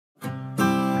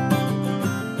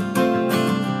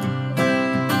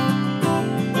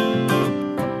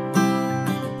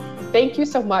Thank you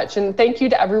so much. And thank you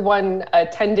to everyone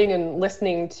attending and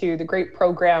listening to the great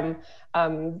program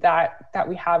that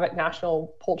we have at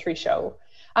National Poultry Show.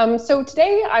 So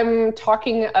today I'm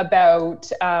talking about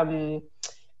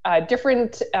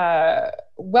different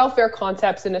welfare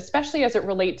concepts, and especially as it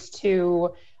relates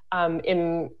to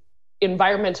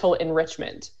environmental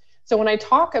enrichment. So when I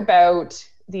talk about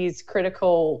these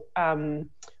critical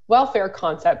welfare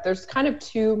concepts, there's kind of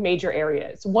two major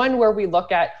areas. One where we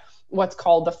look at what's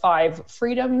called the 5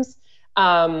 freedoms,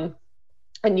 and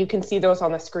you can see those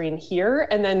on the screen here.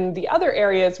 And then the other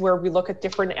areas where we look at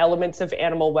different elements of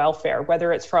animal welfare,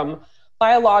 whether it's from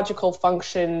biological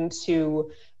function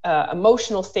to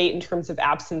emotional state in terms of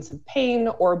absence of pain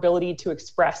or ability to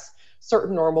express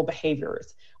certain normal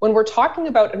behaviors. When we're talking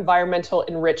about environmental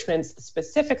enrichments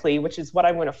specifically, which is what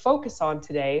I'm going to focus on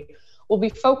today, we'll be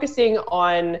focusing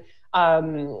on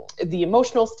the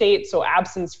emotional state, so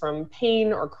absence from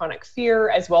pain or chronic fear,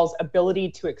 as well as ability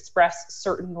to express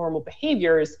certain normal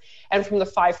behaviors. And from the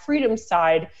 5 freedoms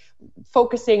side,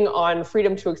 focusing on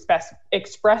freedom to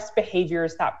express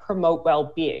behaviors that promote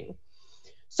well-being.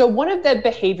 So one of the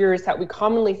behaviors that we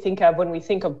commonly think of when we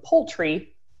think of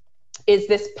poultry is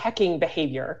this pecking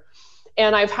behavior.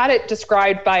 And I've had it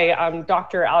described by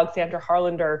Dr. Alexander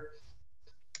Harlander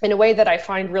in a way that I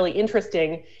find really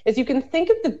interesting. Is you can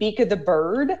think of the beak of the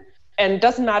bird, and it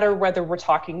doesn't matter whether we're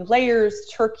talking layers,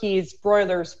 turkeys,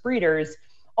 broilers, breeders,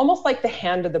 almost like the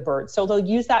hand of the bird. So they'll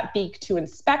use that beak to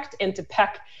inspect and to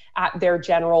peck at their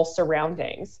general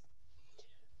surroundings.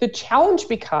 The challenge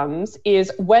becomes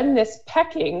is when this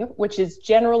pecking, which is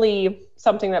generally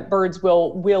something that birds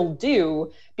will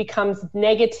do, becomes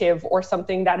negative or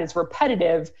something that is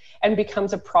repetitive and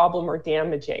becomes a problem or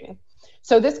damaging.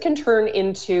 So this can turn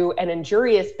into an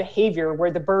injurious behavior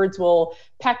where the birds will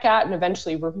peck at and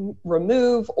eventually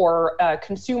remove or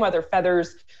consume other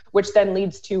feathers, which then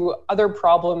leads to other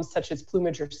problems such as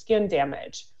plumage or skin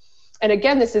damage. And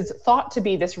again, this is thought to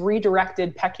be this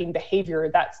redirected pecking behavior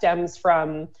that stems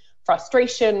from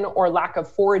frustration or lack of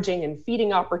foraging and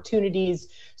feeding opportunities.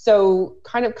 So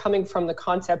kind of coming from the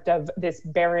concept of this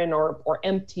barren or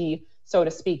empty, so to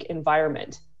speak,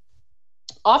 environment.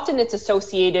 Often it's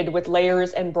associated with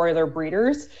layers and broiler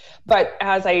breeders, but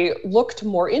as I looked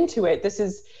more into it,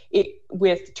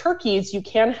 with turkeys, you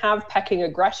can have pecking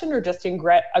aggression or just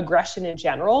aggression in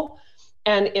general.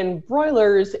 And in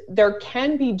broilers, there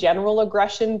can be general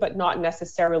aggression, but not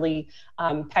necessarily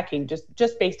pecking,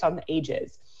 just based on the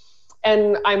ages.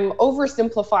 And I'm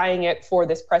oversimplifying it for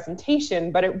this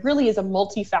presentation, but it really is a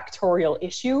multifactorial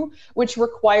issue, which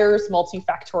requires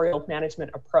multifactorial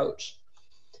management approach.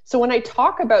 So when I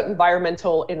talk about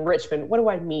environmental enrichment, what do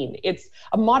I mean? It's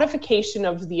a modification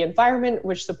of the environment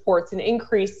which supports an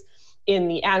increase in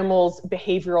the animal's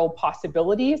behavioral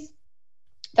possibilities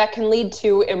that can lead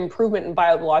to improvement in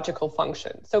biological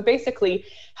function. So basically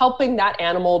helping that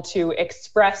animal to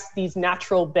express these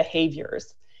natural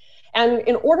behaviors. And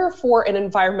in order for an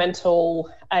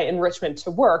environmental enrichment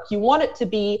to work, you want it to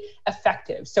be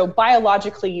effective. So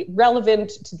biologically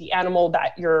relevant to the animal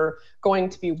that you're going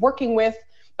to be working with,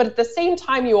 but at the same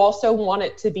time, you also want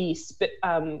it to be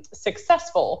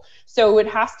successful. So it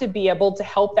has to be able to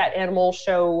help that animal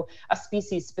show a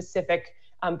species-specific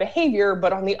behavior,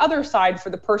 but on the other side,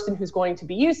 for the person who's going to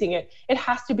be using it, it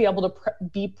has to be able to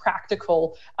be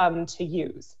practical to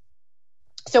use.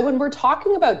 So when we're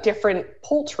talking about different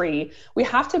poultry, we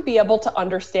have to be able to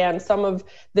understand some of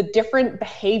the different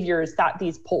behaviors that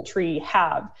these poultry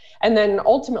have. And then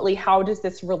ultimately, how does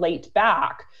this relate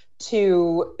back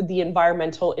to the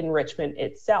environmental enrichment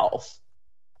itself?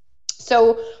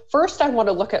 So first I want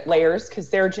to look at layers because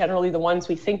they're generally the ones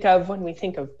we think of when we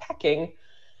think of pecking.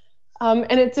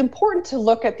 And it's important to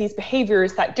look at these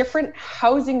behaviors that different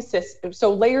housing systems,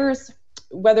 so layers,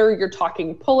 whether you're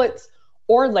talking pullets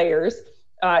or layers,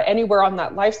 anywhere on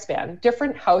that lifespan,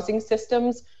 different housing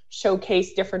systems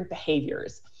showcase different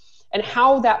behaviors. And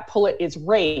how that pullet is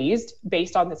raised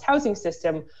based on this housing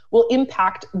system will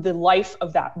impact the life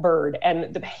of that bird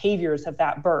and the behaviors of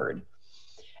that bird.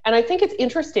 And I think it's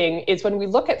interesting is when we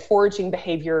look at foraging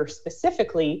behavior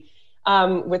specifically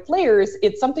with layers,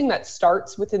 it's something that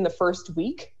starts within the first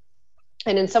week.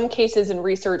 And in some cases in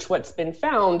research, what's been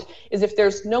found is if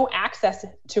there's no access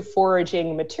to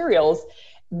foraging materials,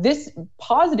 this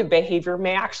positive behavior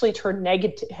may actually turn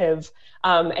negative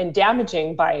and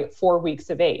damaging by 4 weeks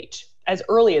of age, as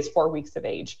early as 4 weeks of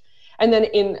age. And then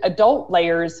in adult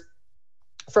layers,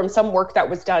 from some work that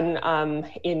was done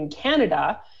in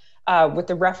Canada, with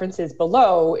the references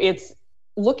below, it's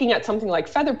looking at something like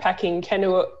feather pecking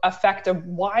can affect a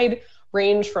wide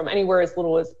range from anywhere as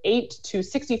little as 8 to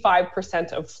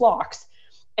 65% of flocks.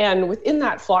 And within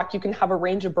that flock, you can have a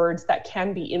range of birds that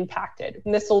can be impacted.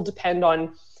 And this will depend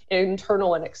on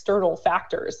internal and external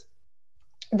factors.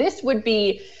 This would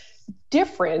be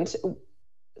different,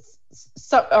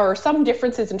 some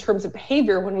differences in terms of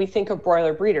behavior when we think of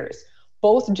broiler breeders.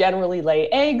 Both generally lay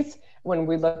eggs when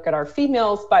we look at our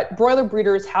females, but broiler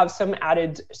breeders have some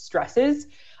added stresses.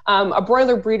 A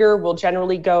broiler breeder will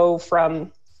generally go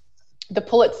from the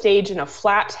pullet stage in a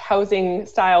flat housing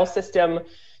style system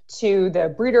to the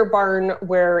breeder barn,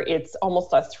 where it's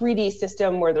almost a 3D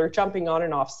system where they're jumping on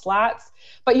and off slats.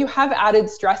 But you have added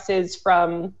stresses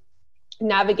from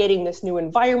navigating this new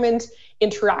environment,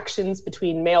 interactions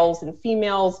between males and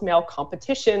females, male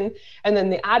competition, and then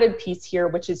the added piece here,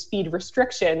 which is feed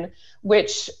restriction,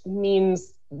 which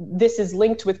means this is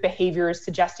linked with behaviors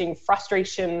suggesting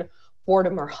frustration,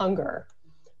 boredom, or hunger.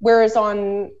 Whereas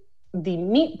on the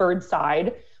meat bird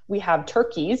side, we have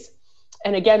turkeys.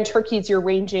 And again, turkeys, you're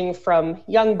ranging from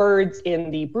young birds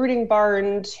in the brooding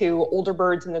barn to older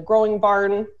birds in the growing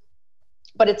barn.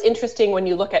 But it's interesting when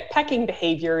you look at pecking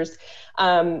behaviors,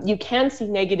 you can see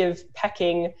negative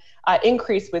pecking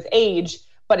increase with age,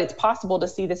 but it's possible to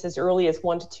see this as early as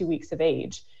 1 to 2 weeks of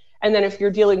age. And then if you're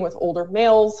dealing with older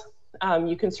males,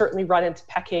 you can certainly run into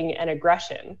pecking and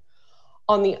aggression.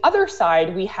 On the other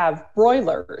side, we have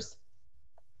broilers.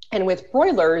 And with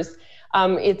broilers,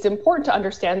 it's important to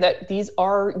understand that these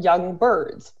are young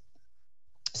birds.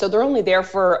 So they're only there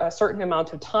for a certain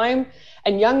amount of time,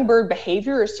 and young bird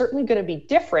behavior is certainly going to be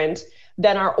different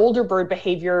than our older bird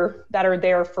behavior that are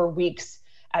there for weeks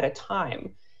at a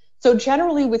time. So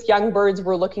generally with young birds,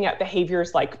 we're looking at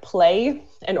behaviors like play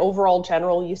and overall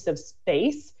general use of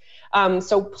space.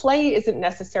 So play isn't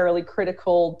necessarily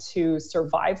critical to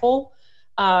survival,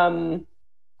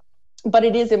 but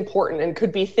it is important, and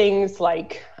could be things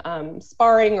like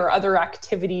sparring or other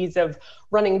activities of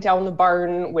running down the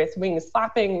barn with wings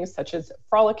flapping, such as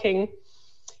frolicking.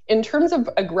 In terms of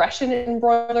aggression in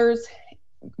broilers,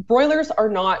 broilers are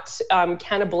not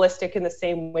cannibalistic in the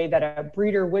same way that a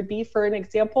breeder would be, for an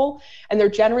example, and they're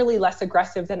generally less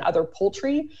aggressive than other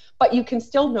poultry, but you can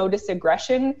still notice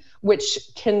aggression, which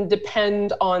can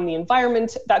depend on the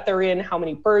environment that they're in, how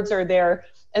many birds are there,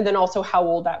 and then also how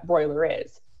old that broiler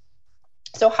is.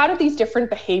 So how do these different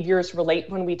behaviors relate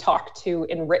when we talk to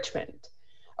enrichment,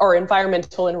 or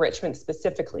environmental enrichment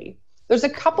specifically? There's a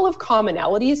couple of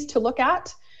commonalities to look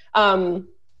at.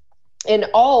 In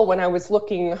all, when I was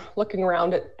looking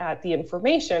around at the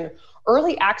information,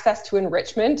 early access to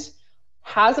enrichment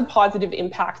has a positive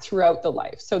impact throughout the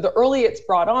life. So the early it's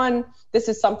brought on, this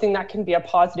is something that can be a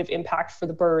positive impact for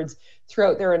the birds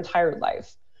throughout their entire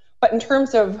life. But in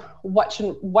terms of what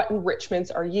enrichments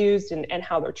are used and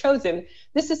how they're chosen,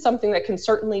 this is something that can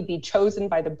certainly be chosen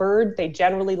by the bird. They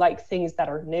generally like things that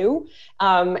are new,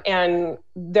 and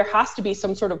there has to be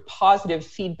some sort of positive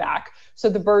feedback so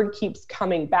the bird keeps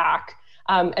coming back,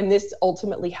 and this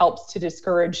ultimately helps to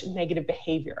discourage negative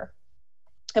behavior.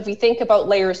 If we think about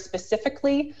layers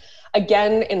specifically,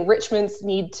 again, enrichments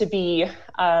need to be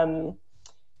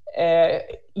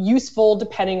useful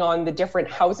depending on the different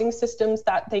housing systems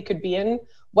that they could be in.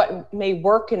 What may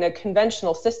work in a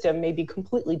conventional system may be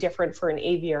completely different for an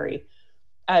aviary,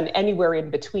 and anywhere in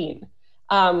between.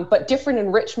 But different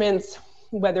enrichments,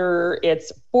 whether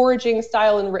it's foraging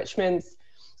style enrichments,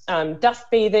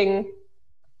 dust bathing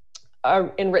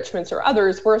enrichments, or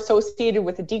others, were associated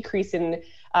with a decrease in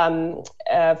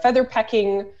feather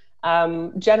pecking.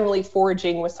 Generally,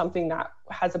 foraging was something that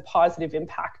has a positive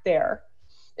impact there.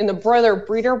 In the broiler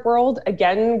breeder world,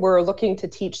 again, we're looking to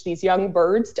teach these young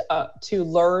birds to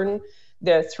learn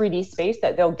the 3D space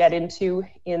that they'll get into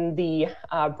in the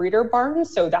breeder barn.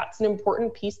 So that's an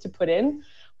important piece to put in.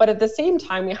 But at the same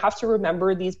time, we have to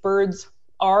remember these birds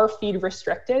are feed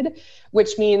restricted,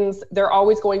 which means they're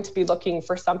always going to be looking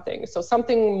for something. So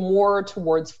something more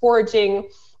towards foraging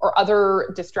or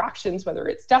other distractions, whether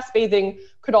it's dust bathing,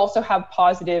 could also have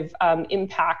positive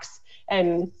impacts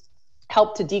and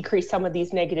help to decrease some of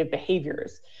these negative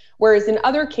behaviors. Whereas in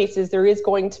other cases, there is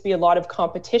going to be a lot of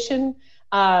competition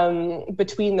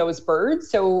between those birds.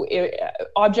 So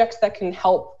objects that can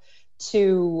help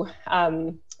to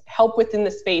help within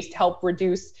the space to help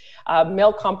reduce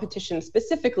male competition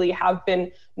specifically have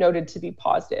been noted to be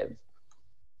positive.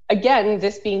 Again,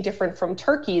 this being different from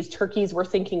turkeys, we're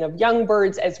thinking of young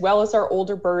birds as well as our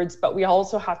older birds, but we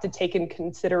also have to take in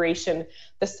consideration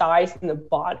the size and the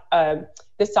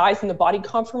body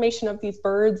conformation of these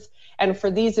birds. And for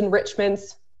these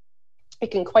enrichments,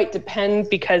 it can quite depend,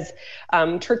 because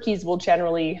turkeys will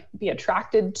generally be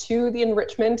attracted to the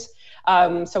enrichment.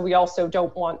 So we also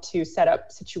don't want to set up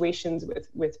situations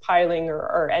with piling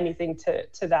or anything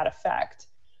to that effect.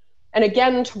 And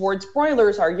again, towards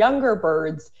broilers, our younger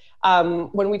birds,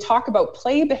 when we talk about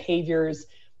play behaviors,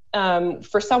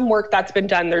 for some work that's been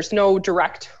done, there's no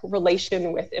direct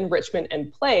relation with enrichment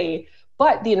and play,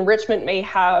 but the enrichment may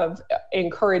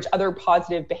encourage other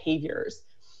positive behaviors.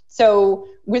 So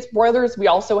with broilers, we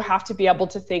also have to be able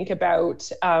to think about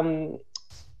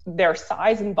their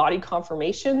size and body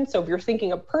conformation. So if you're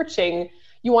thinking of perching,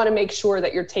 you want to make sure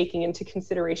that you're taking into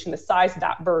consideration the size of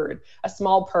that bird. A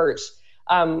small perch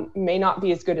may not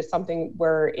be as good as something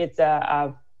where it's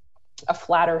a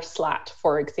flatter slat,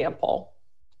 for example.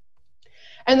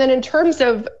 And then in terms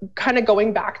of kind of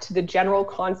going back to the general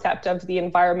concept of the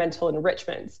environmental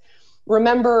enrichments,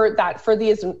 remember that for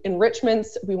these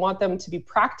enrichments, we want them to be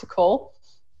practical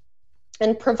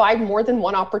and provide more than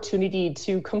one opportunity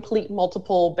to complete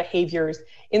multiple behaviors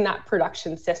in that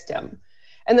production system.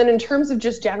 And then in terms of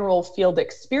just general field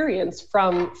experience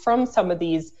from some of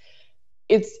these,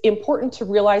 it's important to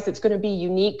realize it's going to be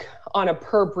unique on a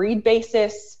per breed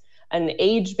basis, an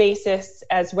age basis,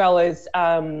 as well as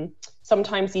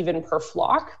sometimes even per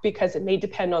flock, because it may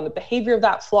depend on the behavior of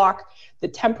that flock, the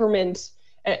temperament,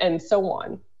 and so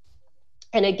on.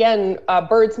 And again,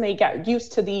 birds may get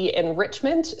used to the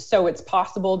enrichment, so it's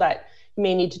possible that you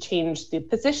may need to change the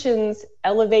positions,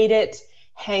 elevate it,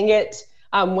 hang it,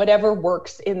 whatever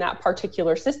works in that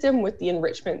particular system with the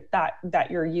enrichment that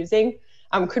you're using.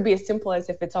 Could be as simple as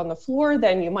if it's on the floor,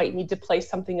 then you might need to place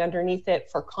something underneath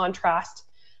it for contrast.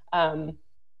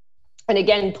 And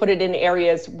again, put it in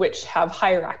areas which have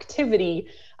higher activity,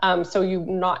 so you're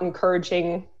not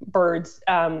encouraging birds,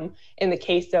 in the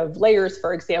case of layers,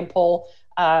 for example,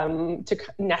 to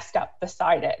nest up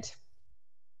beside it.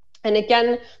 And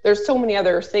again, there's so many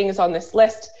other things on this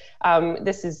list.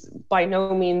 This is by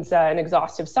no means an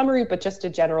exhaustive summary, but just a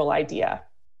general idea.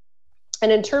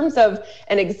 And in terms of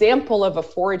an example of a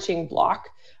foraging block,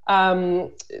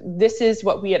 this is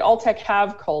what we at Alltech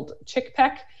have called chick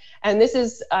peck. And this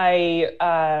is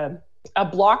a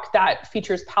block that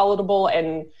features palatable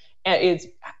and is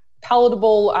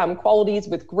palatable qualities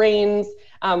with grains,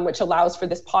 which allows for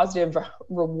this positive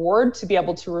reward to be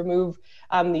able to remove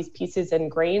these pieces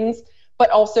and grains, but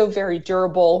also very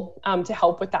durable to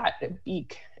help with that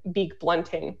beak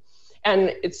blunting.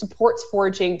 And it supports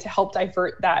foraging to help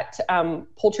divert that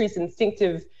poultry's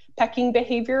instinctive pecking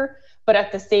behavior, but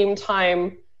at the same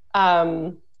time,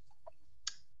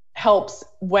 helps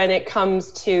when it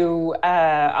comes to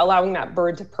allowing that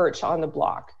bird to perch on the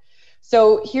block.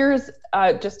 So here's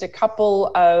just a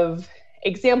couple of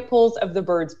examples of the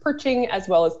birds perching as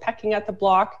well as pecking at the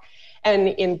block. And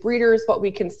in breeders, what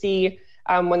we can see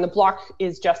when the block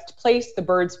is just placed, the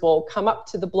birds will come up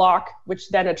to the block, which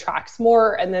then attracts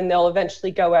more, and then they'll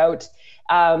eventually go out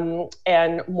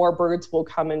and more birds will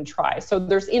come and try. So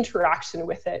there's interaction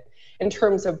with it. In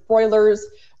terms of broilers,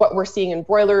 what we're seeing in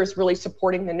broilers really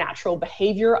supporting the natural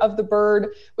behavior of the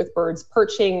bird, with birds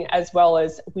perching, as well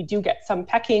as we do get some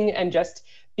pecking and just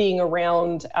being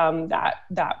around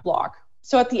that block.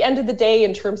 So at the end of the day,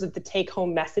 in terms of the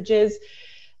take-home messages,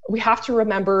 we have to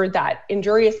remember that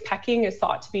injurious pecking is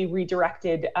thought to be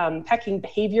redirected pecking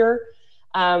behavior,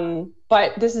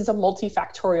 but this is a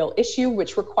multifactorial issue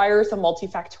which requires a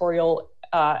multifactorial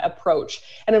approach.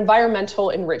 And environmental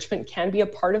enrichment can be a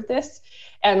part of this.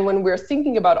 And when we're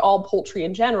thinking about all poultry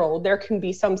in general, there can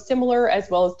be some similar as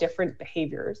well as different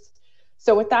behaviors.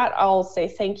 So with that, I'll say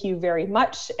thank you very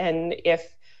much. And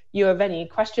if you have any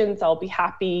questions, I'll be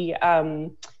happy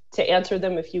to answer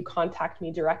them if you contact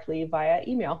me directly via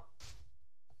email.